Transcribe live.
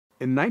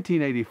In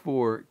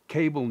 1984,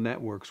 cable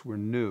networks were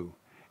new,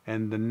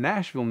 and the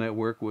Nashville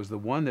Network was the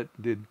one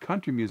that did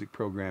country music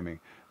programming.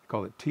 They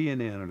call it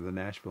TNN, or the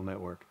Nashville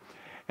Network.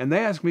 And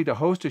they asked me to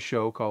host a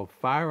show called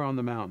Fire on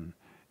the Mountain.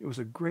 It was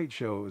a great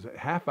show. It was a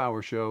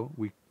half-hour show.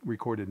 We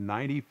recorded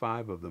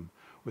 95 of them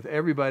with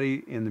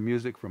everybody in the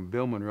music, from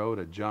Bill Monroe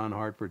to John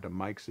Hartford to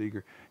Mike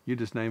Seeger. You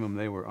just name them,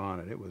 they were on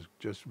it. It was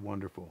just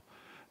wonderful.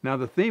 Now,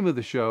 the theme of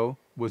the show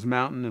was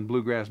mountain and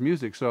bluegrass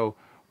music, so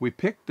we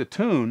picked the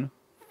tune,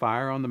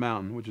 Fire on the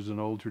Mountain, which is an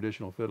old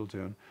traditional fiddle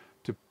tune,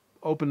 to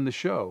open the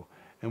show.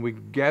 And we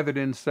gathered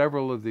in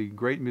several of the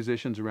great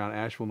musicians around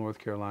Asheville, North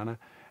Carolina,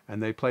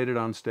 and they played it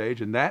on stage,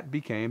 and that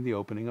became the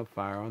opening of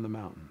Fire on the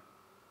Mountain.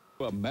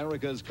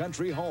 America's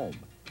country home,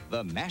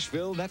 the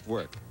Nashville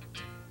Network.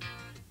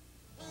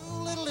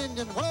 Little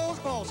Indian rose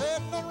cross,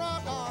 Edna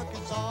Rock,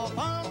 Arkansas,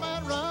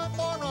 fireman run,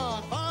 boy.